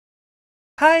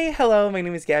Hi, hello, my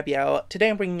name is Gabrielle.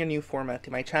 Today I'm bringing a new format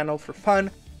to my channel for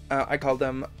fun. I call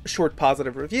them short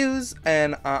positive reviews,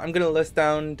 and I'm gonna list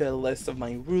down the list of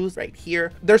my rules right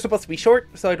here. They're supposed to be short,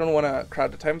 so I don't want to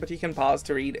crowd the time, but you can pause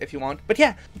to read if you want. But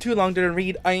yeah, too long to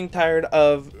read. I'm tired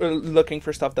of looking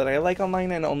for stuff that I like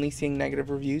online and only seeing negative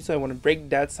reviews, so I want to break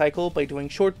that cycle by doing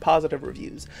short positive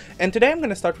reviews. And today I'm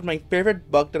gonna start with my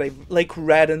favorite book that I've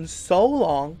read in so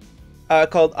long,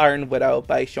 called Iron Widow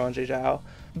by Xiran Jay Zhao.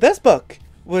 This book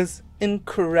was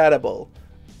incredible.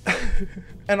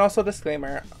 And also,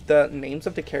 disclaimer, the names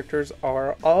of the characters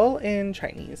are all in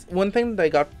Chinese. One thing that I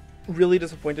got really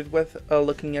disappointed with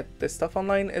looking at this stuff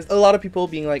online is a lot of people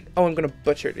being like, oh, I'm gonna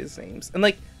butcher these names.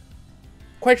 And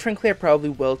quite frankly, I probably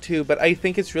will too, but I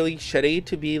think it's really shitty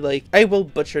to be like, I will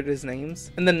butcher these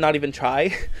names and then not even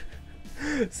try.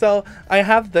 So I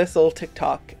have this little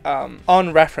TikTok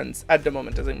on reference at the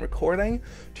moment as I'm recording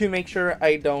to make sure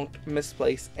I don't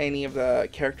misplace any of the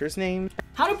characters' names.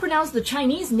 How to pronounce the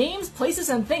Chinese names, places,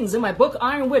 and things in my book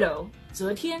Iron Widow.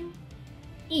 则天,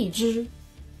 易之,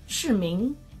 世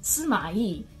明, 司马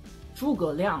懿, 诸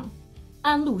葛亮,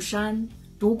 安禄山,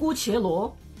 独孤伽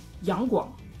罗, 杨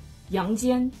广, 杨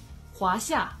坚, 华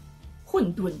夏,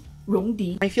 混沌, 戎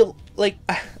狄. I feel like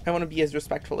I want to be as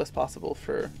respectful as possible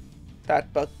for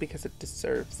that book because it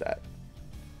deserves that.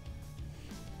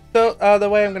 So the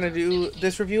way I'm gonna do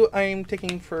this review, I'm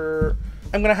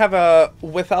gonna have a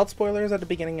without spoilers at the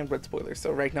beginning and with spoilers.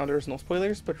 So right now there's no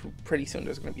spoilers, but pretty soon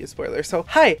there's gonna be a spoiler. So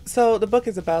hi! So the book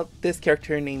is about this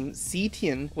character named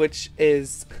Xiran, which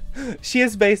is she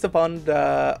is based upon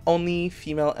the only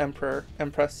female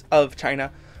empress of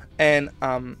China, and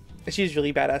she's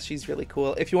really badass. She's really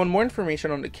cool. If you want more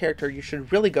information on the character, you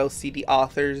should really go see the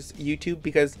author's YouTube,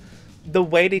 because the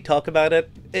way they talk about it,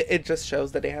 it just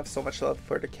shows that they have so much love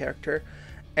for the character.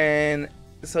 And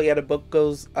so yeah, the book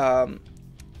goes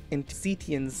into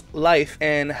Xiran's life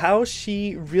and how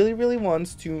she really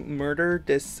wants to murder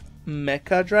this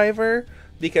mecha driver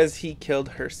because he killed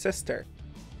her sister.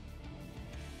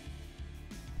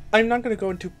 I'm not going to go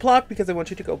into plot because I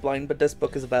want you to go blind, but this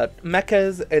book is about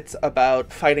mechas, it's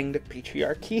about fighting the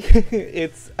patriarchy,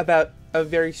 it's about a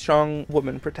very strong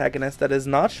woman protagonist that is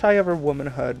not shy of her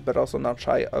womanhood, but also not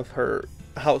shy of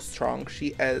how strong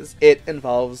she is. It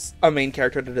involves a main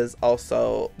character that is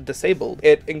also disabled.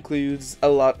 It includes a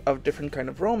lot of different kind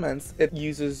of romance. It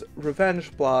uses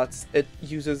revenge plots. It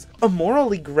uses a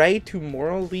morally gray to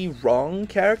morally wrong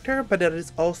character, but it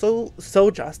is also so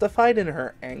justified in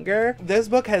her anger. This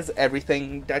book has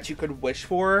everything that you could wish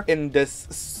for in this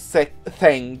sick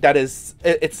thing that is,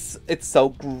 it's so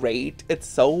great. It's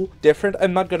so different.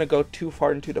 I'm not gonna go too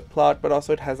far into the plot, but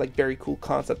also it has very cool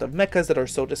concept of mechas that are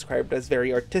so described as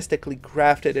very artistically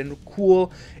crafted and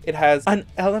cool. It has an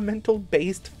elemental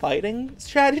based fighting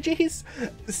strategies.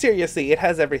 Seriously, it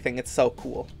has everything. It's so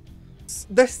cool.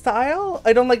 The style,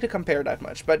 I don't like to compare that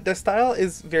much, but the style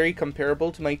is very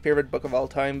comparable to my favorite book of all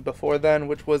time before then,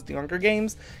 which was The Hunger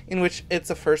Games, in which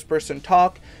it's a first-person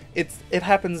talk. It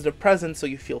happens in the present, so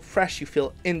you feel fresh, you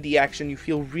feel in the action, you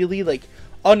feel really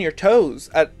on your toes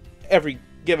at every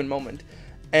given moment.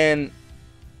 And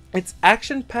it's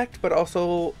action-packed, but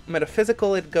also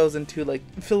metaphysical. It goes into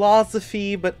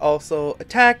philosophy, but also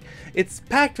attack. It's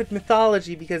packed with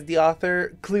mythology because the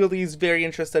author clearly is very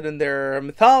interested in their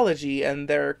mythology and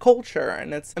their culture,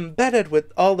 and it's embedded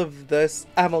with all of this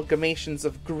amalgamations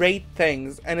of great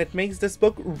things, and it makes this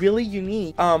book really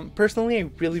unique. Personally, I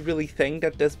really think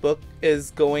that this book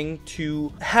is going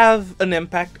to have an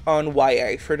impact on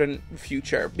YA for the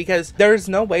future, because there's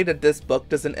no way that this book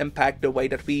doesn't impact the way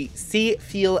that we see,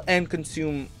 feel, and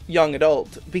consume young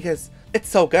adult, because it's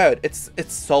so good. It's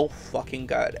so fucking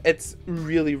good. It's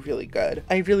really good.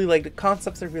 I really like the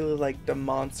concepts. I really like the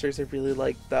monsters. I really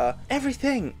like the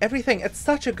everything. It's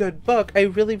such a good book. I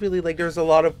really like. There's a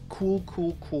lot of cool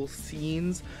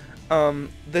scenes.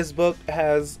 This book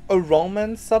has a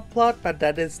romance subplot, but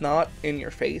that is not in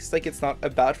your face. It's not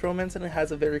about romance, and it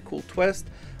has a very cool twist,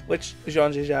 which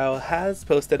Xiran Jay Zhao has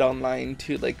posted online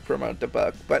to promote the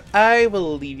book, but I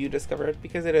will leave you discover it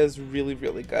because it is really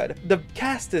good. The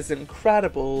cast is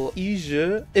incredible.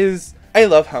 Yi is, I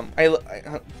love him.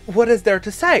 What is there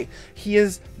to say? He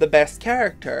is the best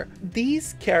character.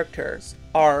 These characters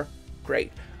are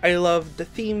great. I love the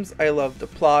themes, I love the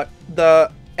plot.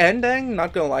 The ending,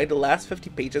 not gonna lie, the last 50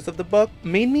 pages of the book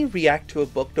made me react to a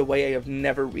book the way I have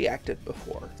never reacted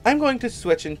before. I'm going to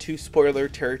switch into spoiler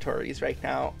territories right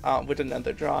now with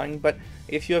another drawing, but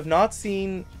if you have not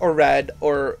seen or read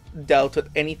or dealt with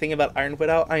anything about Iron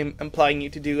Widow, I'm imploring you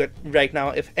to do it right now.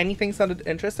 If anything sounded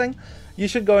interesting, you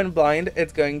should go in blind.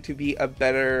 It's going to be a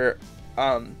better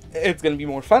it's gonna be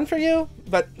more fun for you,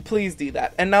 but please do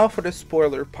that. And now for the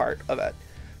spoiler part of it.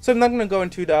 So I'm not gonna go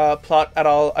into the plot at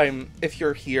all. If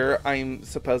you're here, I'm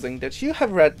supposing that you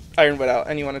have read Iron Widow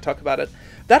and you want to talk about it.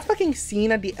 That fucking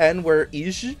scene at the end where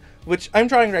Ij, which I'm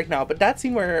drawing right now, but that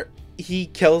scene where he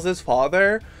kills his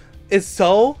father is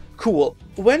so cool.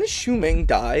 When Xu Ming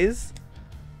dies,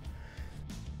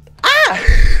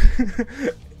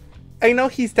 I know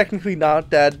he's technically not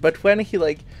dead, but when he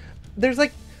there's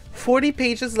 40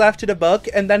 pages left to the book,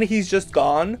 and then he's just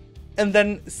gone, and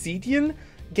then Xidian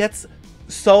gets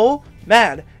so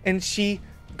mad, and she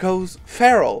goes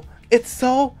feral. It's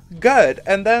so good.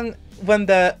 And then when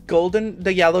the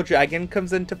yellow dragon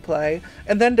comes into play,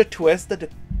 and then the twist that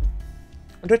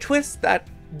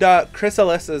the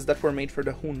chrysalises that were made for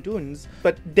the Hunduns,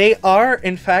 but they are,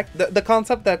 in fact, the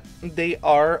concept that they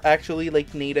are actually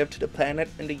native to the planet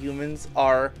and the humans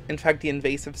are, in fact, the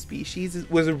invasive species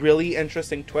was a really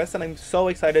interesting twist, and I'm so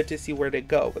excited to see where they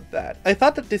go with that. I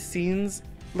thought that the scenes,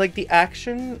 the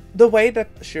action, the way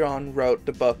that Xiran wrote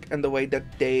the book and the way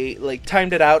that they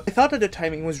timed it out, I thought that the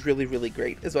timing was really, really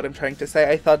great, is what I'm trying to say.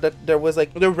 I thought that there was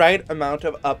the right amount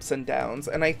of ups and downs,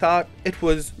 and I thought it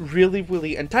was really,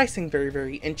 really enticing, very,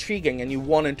 very intriguing, and you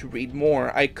wanted to read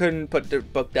more. I couldn't put the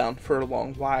book down for a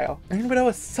long while. Iron Widow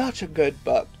was such a good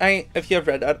book. If you have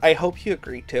read it, I hope you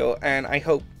agree to, and I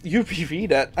hope you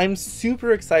reread it. I'm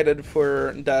super excited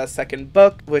for the second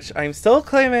book, which I'm still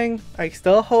claiming. I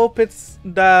still hope it's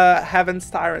the Heaven's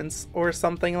Tyrants or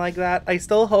something like that. I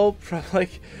still hope from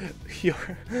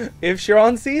if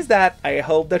Xiran sees that, I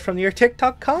hope that from your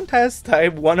TikTok contest,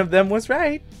 one of them was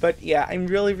right. But yeah, I'm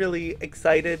really, really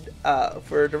excited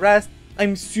for the rest.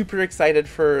 I'm super excited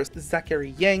for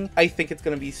Zachary Yang. I think it's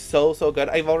gonna be so, so good.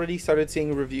 I've already started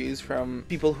seeing reviews from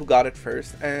people who got it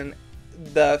first, and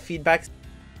the feedback's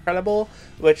incredible,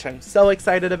 which I'm so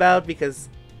excited about because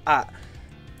I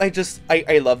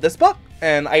love this book,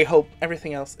 and I hope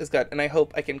everything else is good, and I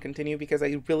hope I can continue because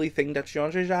I really think that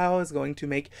Xiran Jay Zhao is going to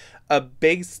make a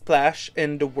big splash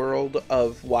in the world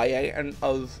of YA and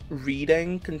of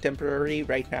reading contemporary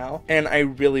right now, and I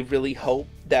really, really hope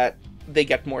that they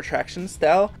get more traction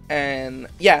still. And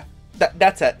yeah,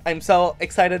 that's it. I'm so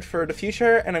excited for the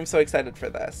future, and I'm so excited for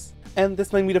this. And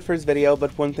this might be the first video,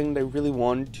 but one thing that I really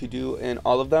want to do in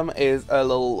all of them is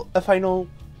a final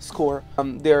score.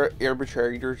 They're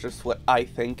arbitrary, they're just what I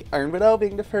think. Iron Widow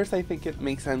being the first, I think it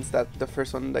makes sense that the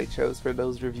first one that I chose for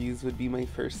those reviews would be my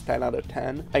first 10 out of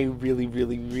 10. I really,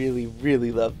 really, really,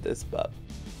 really love this book.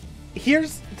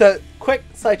 Here's the quick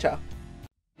slideshow.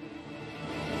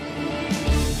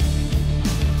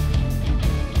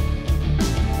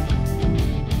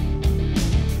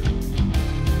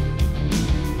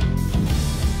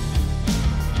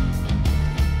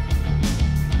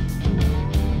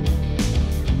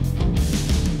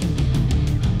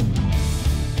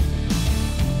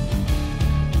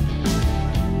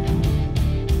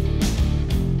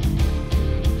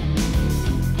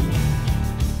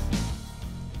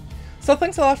 So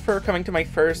thanks a lot for coming to my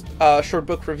first short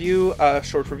book review,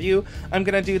 I'm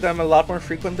gonna do them a lot more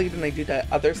frequently than I do the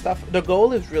other stuff. The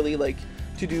goal is really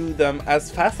to do them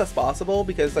as fast as possible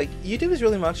because YouTube is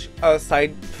really much a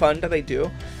side fun that I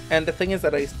do, and the thing is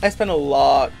that I spend a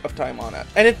lot of time on it,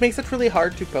 and it makes it really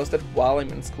hard to post it while I'm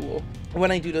in school. When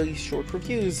I do these short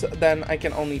reviews, then I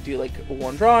can only do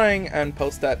one drawing and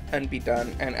post that and be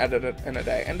done and edit it in a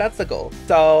day, and that's the goal.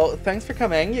 So thanks for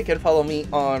coming. You can follow me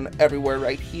on everywhere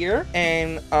right here,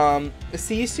 and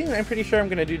see you soon. I'm pretty sure I'm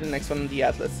gonna do the next one on the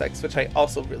Atlas 6, which I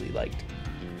also really liked.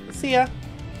 See ya!